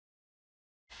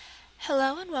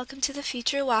Hello and welcome to the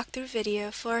feature walkthrough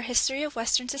video for History of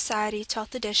Western Society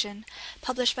 12th edition,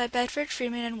 published by Bedford,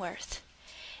 Freeman and Worth.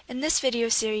 In this video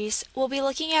series, we'll be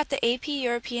looking at the AP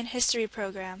European History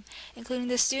program, including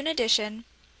the student edition,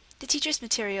 the teacher's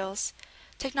materials,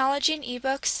 technology and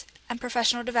ebooks, and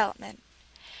professional development.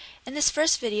 In this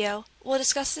first video, we'll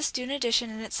discuss the student edition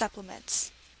and its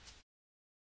supplements.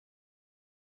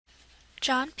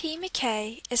 John P.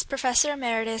 McKay is Professor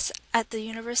Emeritus at the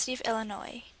University of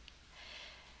Illinois.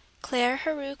 Claire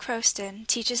Haru Croston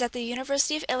teaches at the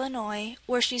University of Illinois,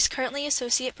 where she's currently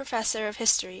Associate Professor of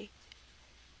History.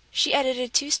 She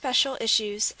edited 2 special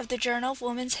issues of the Journal of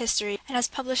Women's History and has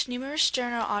published numerous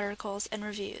journal articles and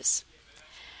reviews.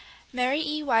 Mary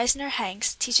E.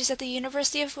 Weisner-Hanks teaches at the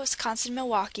University of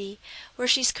Wisconsin-Milwaukee, where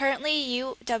she's currently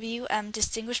UWM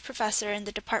Distinguished Professor in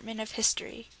the Department of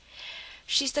History.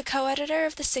 She's the co-editor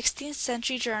of the 16th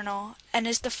Century Journal and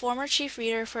is the former chief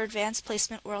reader for Advanced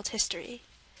Placement World History.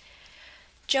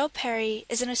 Joe Perry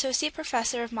is an associate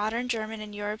professor of modern German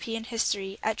and European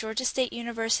history at Georgia State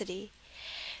University.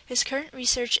 His current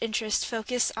research interests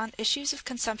focus on issues of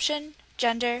consumption,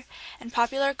 gender, and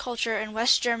popular culture in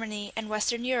West Germany and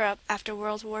Western Europe after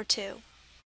World War II.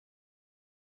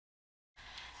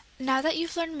 Now that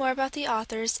you've learned more about the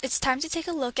authors, it's time to take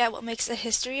a look at what makes A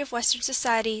History of Western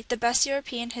Society the best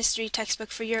European history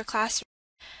textbook for your classroom.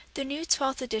 The new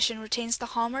 12th edition retains the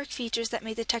hallmark features that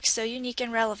made the text so unique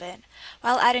and relevant,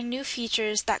 while adding new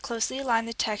features that closely align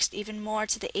the text even more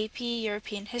to the AP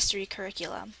European History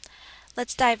curriculum.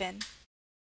 Let's dive in.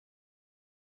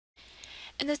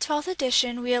 In the 12th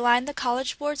edition, we align the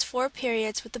College Board's 4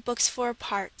 periods with the book's 4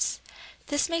 parts.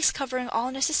 This makes covering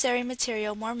all necessary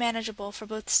material more manageable for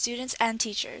both students and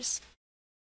teachers.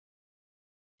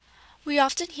 We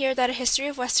often hear that A History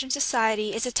of Western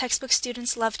Society is a textbook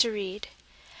students love to read.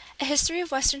 A History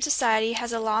of Western Society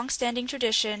has a long-standing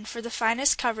tradition for the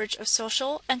finest coverage of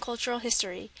social and cultural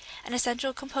history, an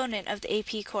essential component of the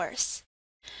AP course.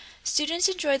 Students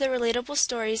enjoy the relatable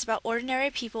stories about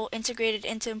ordinary people integrated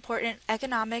into important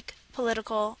economic,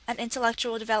 political, and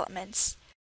intellectual developments.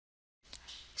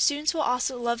 Students will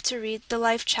also love to read the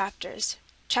life chapters,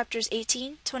 chapters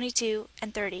 18, 22,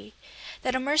 and 30,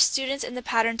 that immerse students in the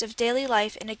patterns of daily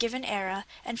life in a given era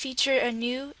and feature a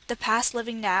new The Past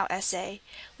Living Now essay,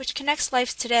 which connects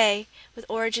life today with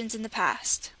origins in the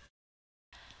past.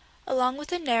 Along with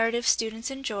the narrative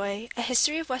students enjoy, A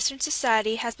History of Western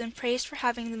Society has been praised for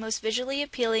having the most visually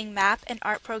appealing map and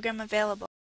art program available.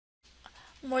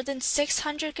 More than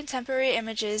 600 contemporary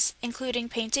images, including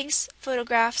paintings,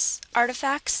 photographs,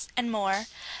 artifacts, and more,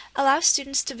 allow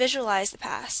students to visualize the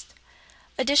past.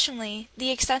 Additionally,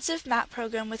 the extensive map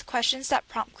program with questions that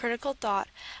prompt critical thought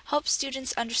helps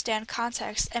students understand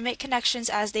context and make connections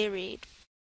as they read.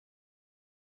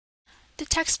 The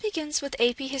text begins with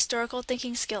AP Historical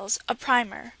Thinking Skills, a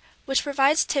primer, which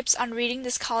provides tips on reading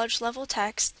this college-level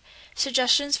text,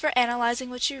 suggestions for analyzing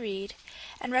what you read,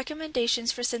 and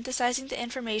recommendations for synthesizing the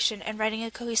information and writing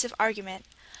a cohesive argument,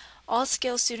 all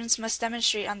skills students must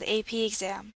demonstrate on the AP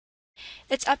exam.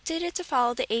 It's updated to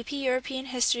follow the AP European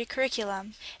History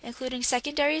curriculum, including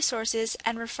secondary sources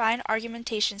and refined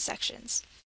argumentation sections.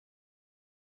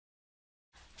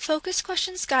 Focus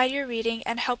questions guide your reading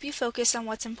and help you focus on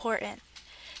what's important.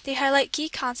 They highlight key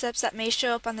concepts that may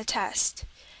show up on the test.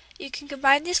 You can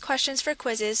combine these questions for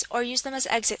quizzes or use them as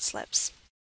exit slips.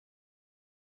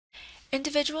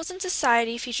 Individuals in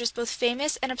Society features both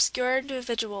famous and obscure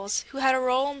individuals who had a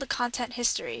role in the content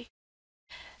history.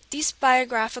 These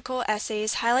biographical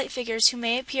essays highlight figures who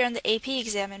may appear on the AP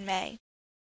exam in May.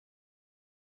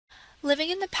 Living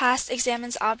in the Past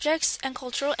examines objects and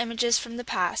cultural images from the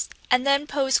past, and then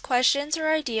pose questions or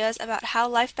ideas about how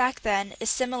life back then is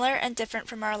similar and different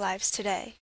from our lives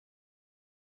today.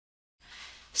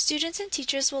 Students and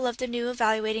teachers will love the new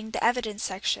Evaluating the Evidence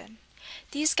section.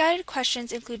 These guided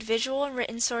questions include visual and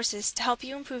written sources to help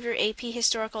you improve your AP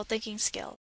historical thinking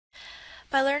skill.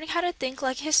 By learning how to think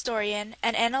like a historian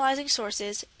and analyzing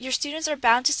sources, your students are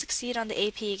bound to succeed on the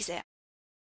AP exam.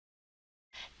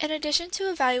 In addition to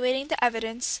evaluating the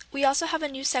evidence, we also have a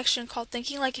new section called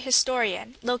Thinking Like a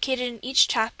Historian, located in each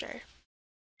chapter.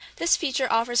 This feature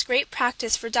offers great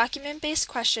practice for document-based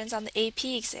questions on the AP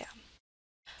exam.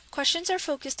 Questions are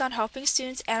focused on helping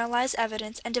students analyze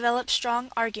evidence and develop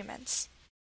strong arguments.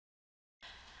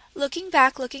 Looking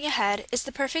Back, Looking Ahead is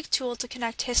the perfect tool to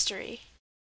connect history.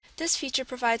 This feature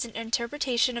provides an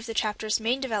interpretation of the chapter's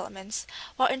main developments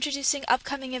while introducing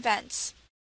upcoming events.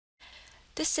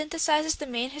 This synthesizes the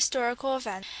main historical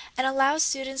event and allows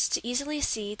students to easily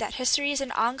see that history is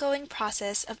an ongoing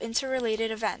process of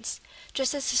interrelated events,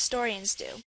 just as historians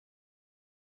do.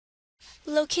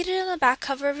 Located on the back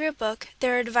cover of your book,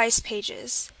 there are advice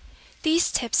pages.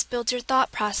 These tips build your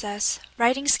thought process,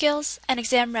 writing skills, and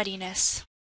exam readiness.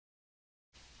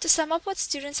 To sum up what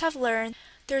students have learned,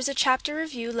 there is a chapter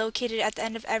review located at the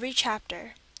end of every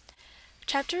chapter.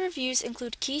 Chapter reviews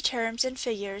include key terms and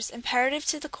figures imperative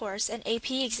to the course and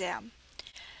AP exam.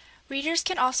 Readers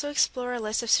can also explore a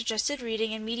list of suggested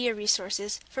reading and media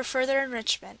resources for further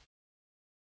enrichment.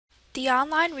 The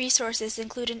online resources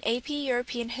include an AP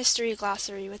European History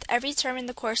glossary with every term in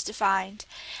the course defined,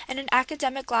 and an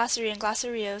academic glossary and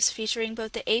glossarios featuring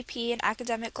both the AP and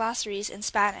academic glossaries in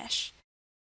Spanish.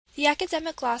 The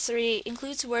academic glossary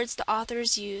includes words the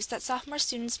authors use that sophomore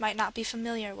students might not be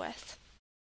familiar with.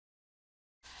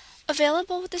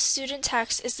 Available with the student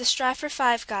text is the Strive for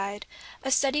 5 guide,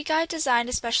 a study guide designed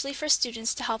especially for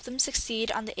students to help them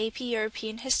succeed on the AP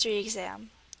European History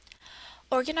exam.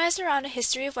 Organized around a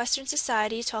History of Western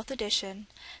Society 12th edition,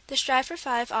 the Strive for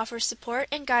 5 offers support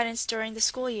and guidance during the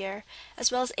school year,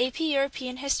 as well as AP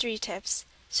European History tips,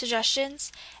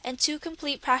 suggestions, and 2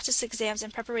 complete practice exams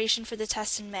in preparation for the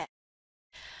test in May.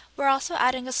 We're also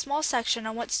adding a small section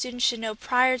on what students should know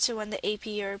prior to when the AP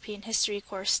European History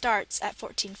course starts at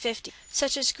 1450,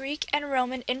 such as Greek and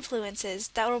Roman influences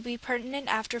that will be pertinent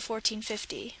after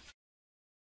 1450.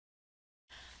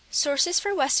 Sources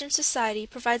for Western Society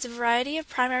provides a variety of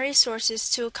primary sources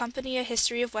to accompany a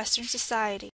history of Western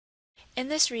society. In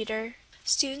this reader,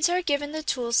 students are given the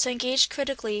tools to engage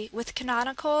critically with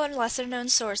canonical and lesser-known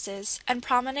sources and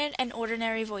prominent and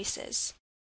ordinary voices.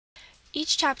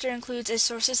 Each chapter includes a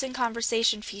Sources in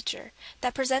Conversation feature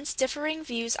that presents differing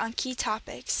views on key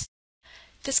topics.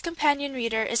 This companion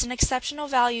reader is an exceptional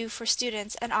value for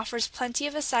students and offers plenty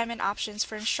of assignment options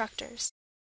for instructors.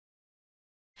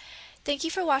 Thank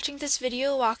you for watching this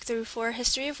video walkthrough for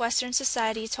History of Western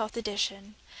Society 12th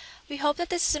edition. We hope that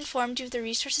this has informed you of the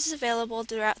resources available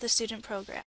throughout the student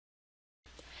program.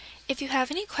 If you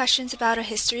have any questions about A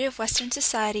History of Western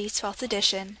Society 12th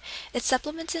edition, its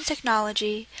supplements in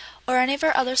technology, or any of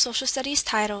our other social studies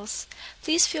titles,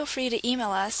 please feel free to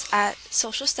email us at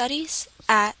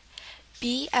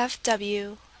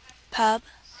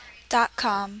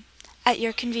socialstudies@bfwpub.com at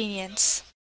your convenience.